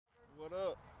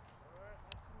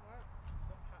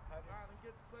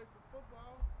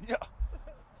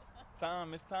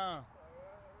time. It's time.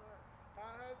 How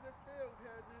does it feel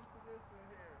heading into this one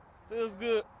here? Feels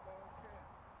good.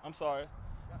 I'm sorry.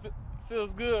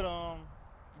 Feels good.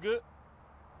 Good.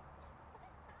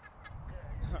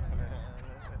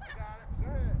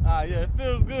 Yeah, it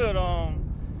feels good.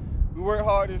 We worked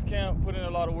hard this camp, put in a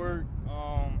lot of work.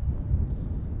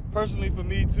 Personally, for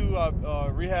me too, I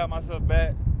rehabbed myself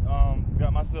back,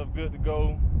 got myself good to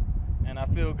go, and I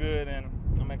feel good. And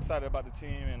I'm excited about the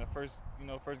team and the first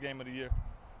game of the year.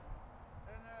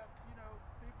 And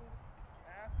people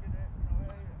asking it,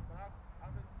 hey, but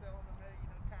I've been telling them, hey,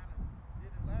 kind of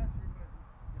did it last year, but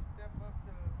you step up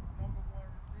to #1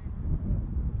 receiver,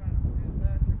 kind of did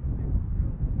last year, but people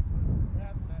still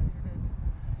ask that here.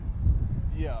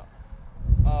 Yeah.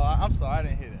 I'm sorry, I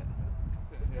didn't hear that.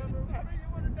 I mean, you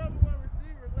were the #1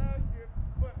 receiver last year,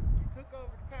 but you took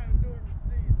over to kind of during the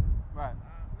season. Right.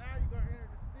 Now you're going to enter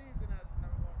the season as the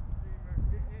 #1 receiver.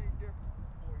 Any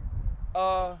differences for you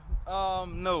there?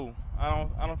 No.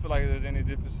 I don't feel like there's any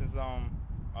differences.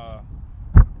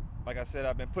 Like I said,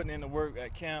 I've been putting in the work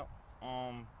at camp.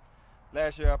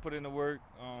 Last year I put in the work.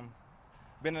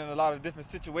 Been in a lot of different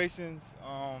situations,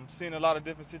 seen a lot of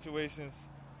different situations,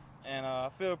 and I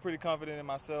feel pretty confident in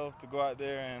myself to go out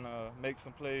there and make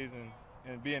some plays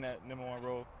and be in that #1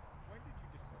 role. When did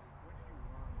you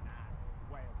learn that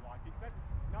way of blocking? Because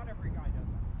not every guy does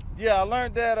that. Yeah, I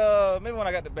learned that maybe when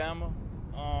I got to Bama.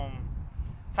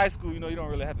 High school, you don't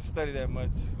really have to study that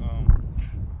much.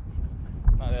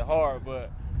 Not that hard,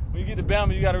 but when you get to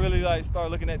Bama, you got to really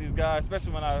start looking at these guys.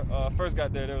 Especially when I first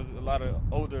got there was a lot of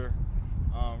older,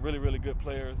 really, really good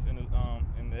players in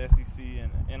the SEC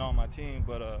and on my team.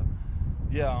 But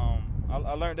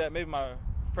I learned that maybe my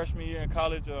freshman year in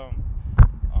college.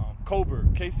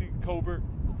 Casey Colbert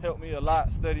helped me a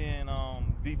lot studying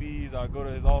DBs. I go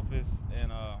to his office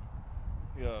and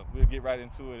we'll get right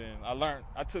into it. And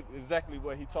I took exactly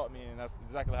what he taught me, and that's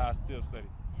exactly how I still study.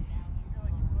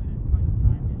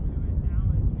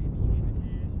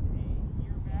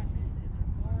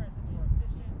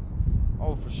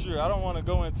 Oh, for sure. I don't want to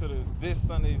go into this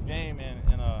Sunday's game and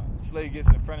Slade gets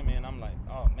in front of me and I'm like,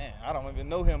 oh man, I don't even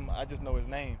know him. I just know his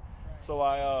name. Right. So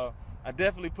I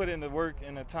definitely put in the work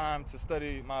and the time to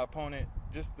study my opponent,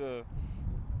 just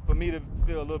for me to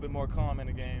feel a little bit more calm in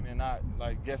the game and not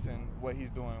guessing what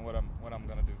he's doing, what I'm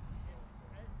gonna do.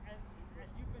 As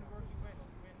you've been working with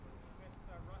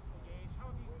Russell Gage, how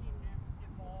have you seen him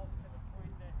evolve to the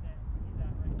point that he's at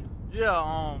right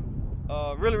now?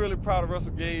 Yeah. Really, really proud of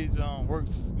Russell Gage.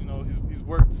 He's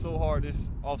worked so hard this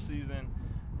offseason,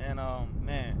 and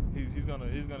man, he's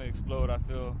gonna explode. I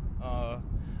feel.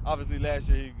 Obviously, last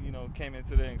year he came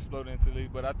into there and exploded into the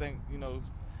league, but I think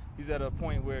he's at a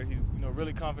point where he's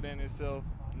really confident in himself,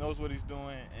 knows what he's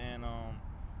doing, and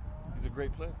he's a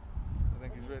great player. I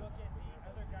think he's ready. Look at the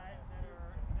other guys that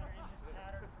are in this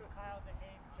pattern, Kyle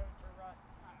DeHane, to Russ.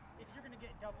 If you're gonna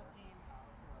get double teamed,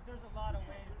 there's a lot of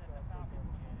ways that the Falcons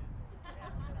can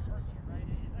hurt you, right?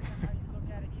 Is that kind of how you look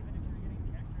at it, even if you're getting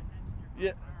the extra attention?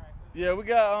 Yeah. Yeah, we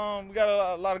got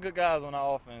a lot of good guys on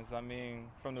our offense. I mean,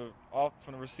 from the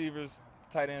receivers,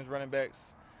 tight ends, running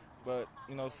backs. But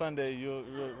Sunday you'll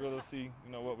really see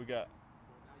what we got.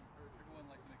 Everyone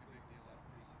likes to make a big deal out of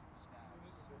preseason snaps,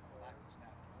 lack of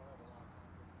snaps.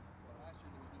 But last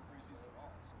year there was no preseason at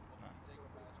all. So what do you take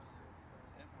from last year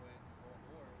to emulate going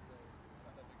forward? It's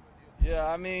not that big of a deal.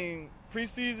 Yeah, I mean,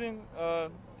 preseason,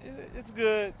 it's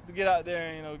good to get out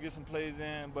there and get some plays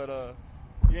in, but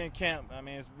you're in camp. I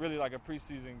mean, it's really like a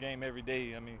preseason game every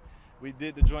day. I mean, we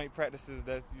did the joint practices.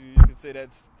 That's you can say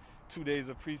that's 2 days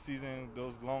of preseason.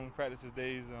 Those long practices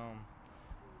days.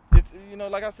 It's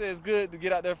like I said, it's good to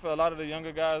get out there for a lot of the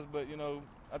younger guys. But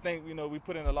I think we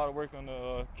put in a lot of work on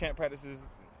the camp practices,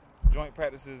 joint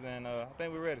practices, and I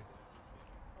think we're ready.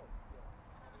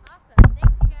 Awesome.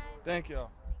 Thanks, you guys. Thank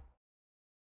y'all.